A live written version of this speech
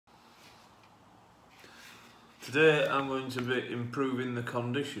Today I'm going to be improving the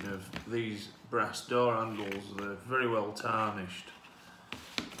condition of these brass door handles. They're very well tarnished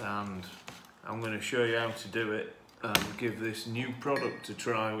and I'm going to show you how to do it and give this new product a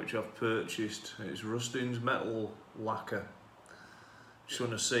try which I've purchased. It's Rustins Metal Lacquer. Just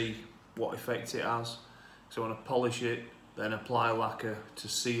want to see what effect it has. So I want to polish it, then apply lacquer to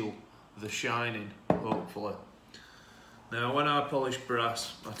seal the shining, hopefully. Now when I polish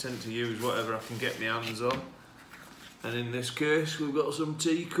brass I tend to use whatever I can get my hands on. And in this case we've got some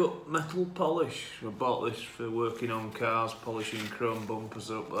teacup metal polish. I bought this for working on cars, polishing chrome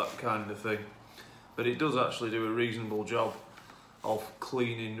bumpers up, that kind of thing. But it does actually do a reasonable job of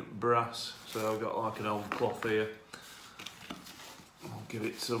cleaning brass. So I've got like an old cloth here. I'll give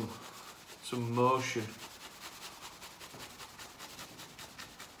it some motion.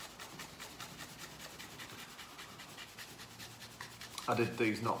 I did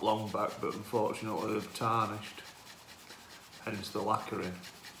these not long back, but unfortunately they've tarnished. Hence the lacquering.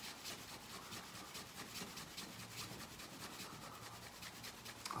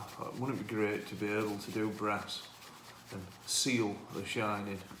 I thought, wouldn't it be great to be able to do brass and seal the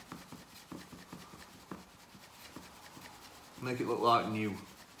shining? Make it look like new.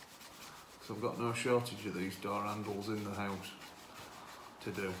 So I've got no shortage of these door handles in the house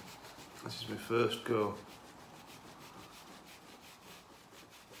to do. This is my first go.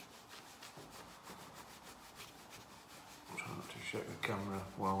 Check the camera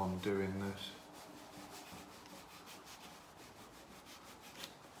while I'm doing this.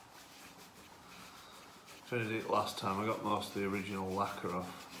 So I did it last time, I got most of the original lacquer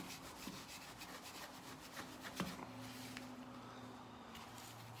off.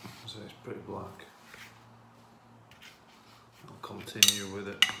 So it's pretty black. I'll continue with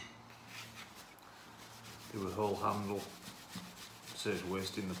it. Do the whole handle. It saves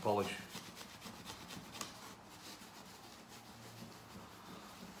wasting the polish.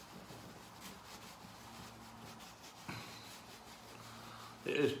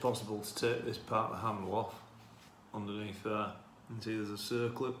 It is possible to take this part of the handle off underneath there. You can see there's a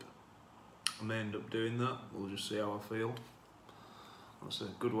circlip. I may end up doing that, we'll just see how I feel. That's a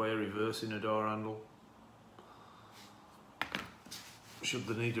good way of reversing a door handle, should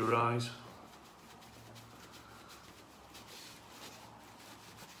the need arise.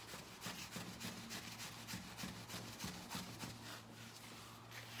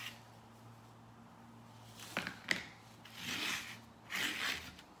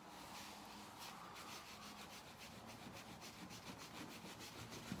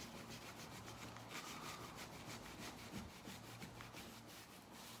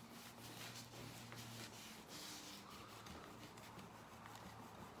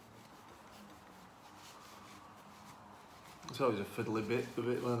 It's always a fiddly bit, the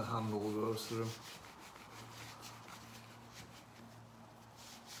bit where the handle goes through.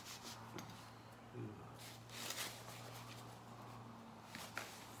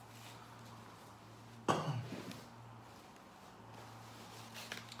 A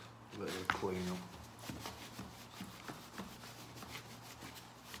bit of a clean up.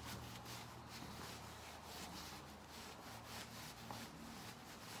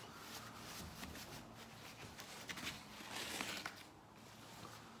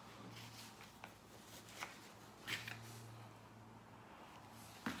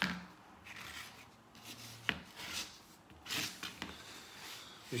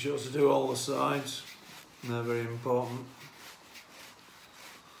 Be sure to do all the sides, they're very important.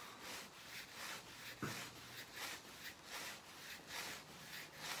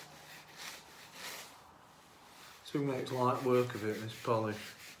 So we make light work of it, this polish.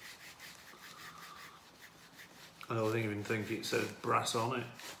 I don't even think it says brass on it.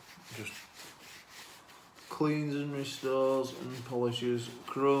 Just cleans and restores and polishes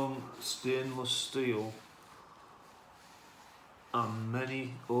chrome, stainless steel and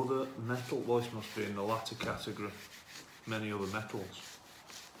many other metal. Well, this must be in the latter category. Many other metals.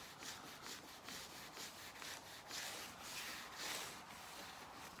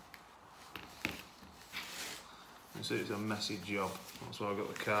 You see, it's a messy job. That's why I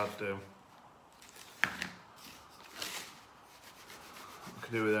got the card down. I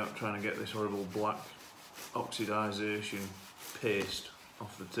could do without trying to get this horrible black oxidisation paste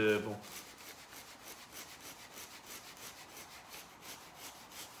off the table.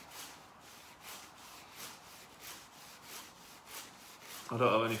 I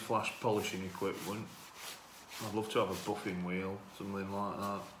don't have any flash polishing equipment. I'd love to have a buffing wheel, something like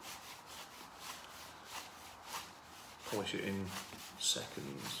that. Polish it in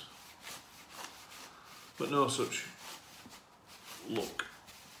seconds. But no such luck.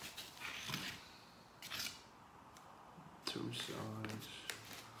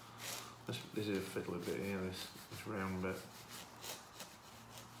 is a fiddly bit here, this round bit.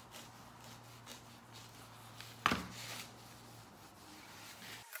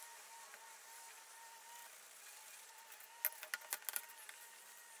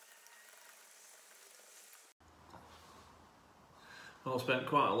 Well, I spent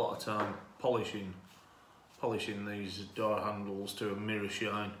quite a lot of time polishing these door handles to a mirror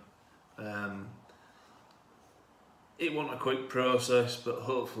shine. It wasn't a quick process, but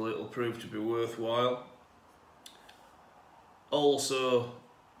hopefully it'll prove to be worthwhile. Also,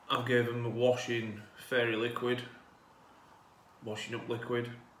 I've given them a washing fairy liquid, washing up liquid.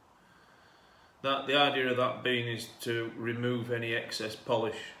 The idea of that being is to remove any excess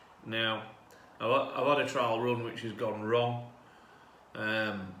polish. Now, I've had a trial run which has gone wrong.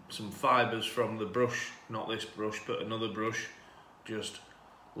 Some fibres from the brush, not this brush but another brush, just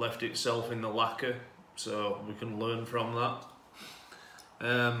left itself in the lacquer, so we can learn from that.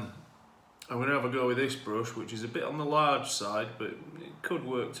 I'm going to have a go with this brush, which is a bit on the large side, but it could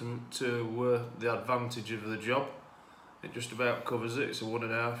work to the advantage of the job. It just about covers it. It's a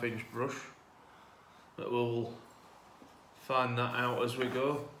 1.5 inch brush, but we'll find that out as we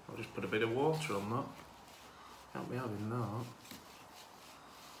go. I'll just put a bit of water on that. Can't be having that.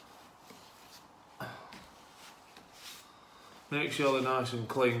 Make sure they're nice and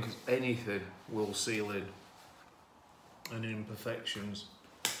clean, because anything will seal in. Any imperfections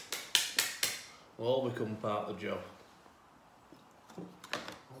will all become part of the job.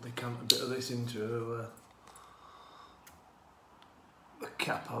 I'll decant a bit of this into the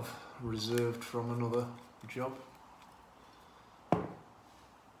cap I've reserved from another job.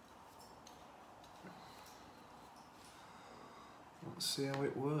 Let's see how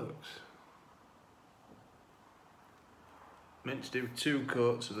it works. Meant to do 2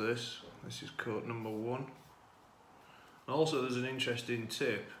 coats of this. This is coat number 1. Also, there's an interesting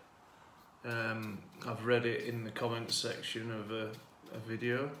tip. I've read it in the comments section of a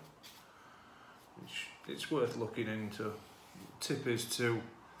video, which it's worth looking into. The tip is to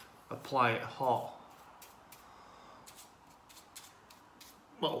apply it hot.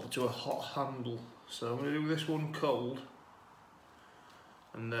 Well, to a hot handle. So I'm going to do this one cold,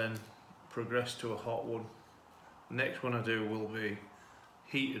 and then progress to a hot one. Next one I do will be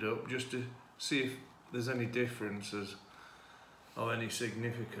heated up, just to see if there's any differences or any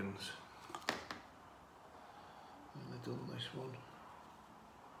significance. I've done this one.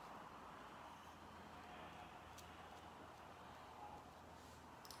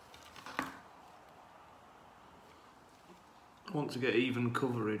 I want to get even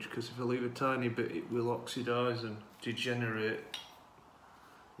coverage, because if I leave a tiny bit it will oxidise and degenerate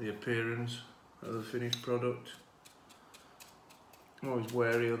the appearance of the finished product. I'm always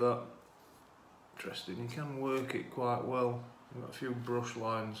wary of that. Interesting, you can work it quite well. I've got a few brush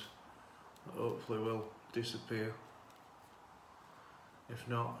lines that hopefully will disappear. If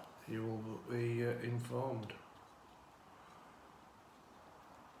not, you will be informed.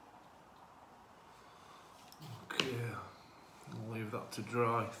 Okay, I'll leave that to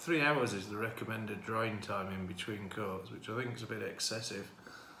dry. 3 hours is the recommended drying time in between coats, which I think is a bit excessive.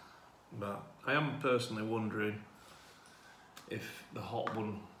 But I am personally wondering if the hot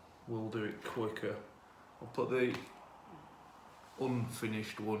one will do it quicker. I'll put the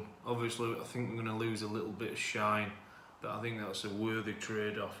unfinished one. Obviously I think I'm going to lose a little bit of shine, but I think that's a worthy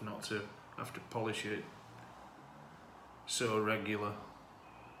trade-off, not to have to polish it so regular.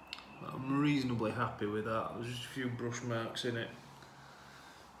 But I'm reasonably happy with that. There's just a few brush marks in it.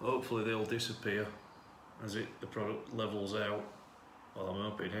 Hopefully they'll disappear as the product levels out. Well, I'm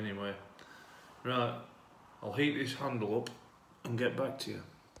hoping anyway. Right, I'll heat this handle up and get back to you.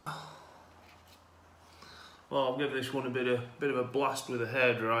 Well, I'll give this one a bit of a blast with a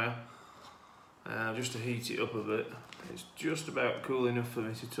hairdryer, just to heat it up a bit. It's just about cool enough for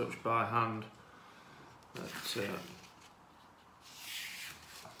me to touch by hand. But,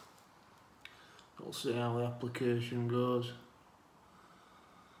 we'll see how the application goes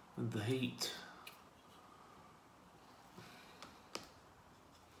with the heat.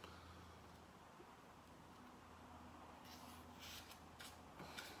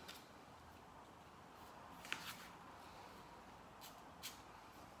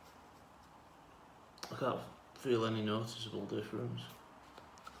 I can't feel any noticeable difference.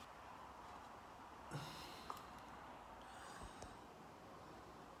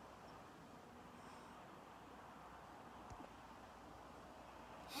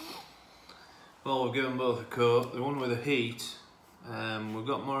 Well, we've given both a coat. The one with the heat, we've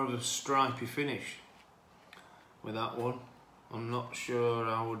got more of a stripy finish with that one. I'm not sure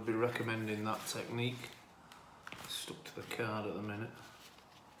I would be recommending that technique. It's stuck to the card at the minute.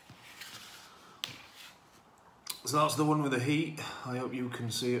 So that's the one with the heat. I hope you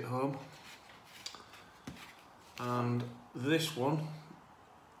can see at home. And this one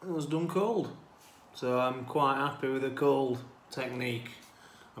was done cold. So I'm quite happy with the cold technique.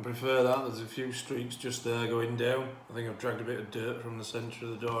 I prefer that. There's a few streaks just there going down. I think I've dragged a bit of dirt from the centre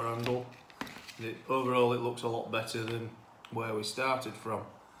of the door handle. Overall it looks a lot better than where we started from.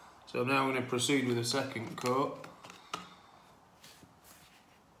 So now I'm going to proceed with a second coat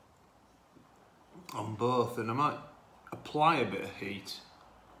on both, and I might apply a bit of heat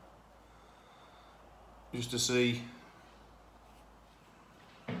just to see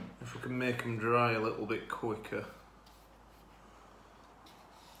if we can make them dry a little bit quicker.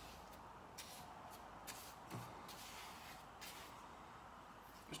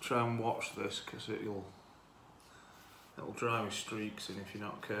 Just try and watch this because it'll dry with streaks, and if you're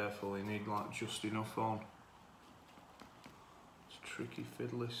not careful you need like just enough on. It's tricky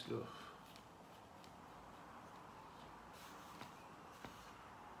fiddly stuff.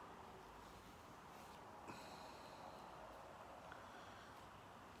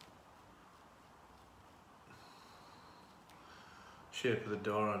 Shape of the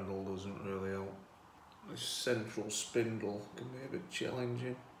door handle doesn't really help. This central spindle can be a bit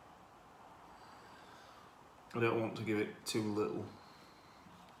challenging. I don't want to give it too little.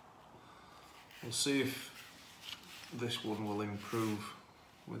 We'll see if this one will improve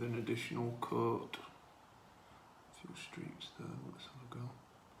with an additional coat. A few streaks there, let's have a go.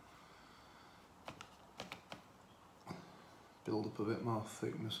 Build up a bit more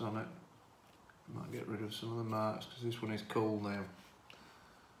thickness on it. Might get rid of some of the marks because this one is cold now.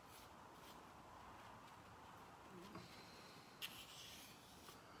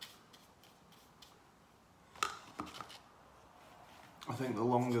 I think the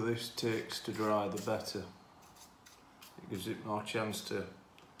longer this takes to dry, the better. It gives it more chance to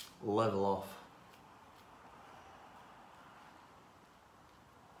level off.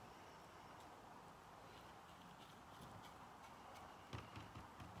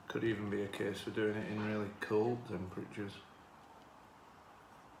 Could even be a case of doing it in really cold temperatures.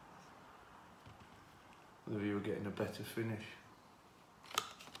 Whether you were getting a better finish.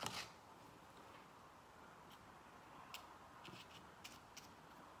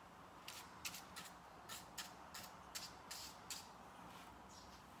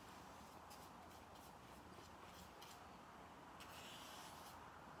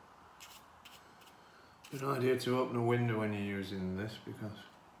 Good idea to open a window when you're using this because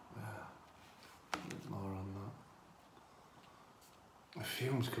a bit more on that. The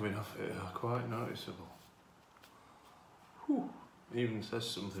fumes coming off it are quite noticeable. Whew. It even says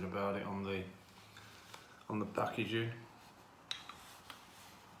something about it on the packaging.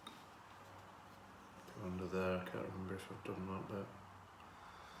 Under there, I can't remember if I've done that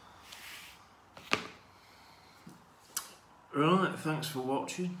bit. Right, thanks for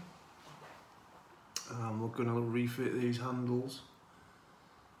watching. We're going to refit these handles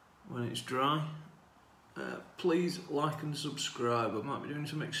when it's dry. Please like and subscribe. I might be doing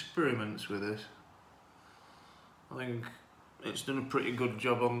some experiments with this. I think it's done a pretty good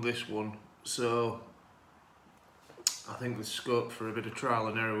job on this one, so I think there's scope for a bit of trial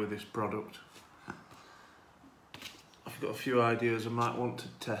and error with this product. I've got a few ideas I might want to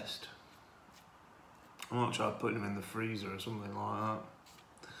test. I might try putting them in the freezer or something like that.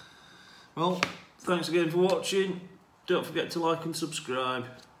 Well, thanks again for watching. Don't forget to like and subscribe.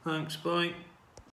 Thanks, bye.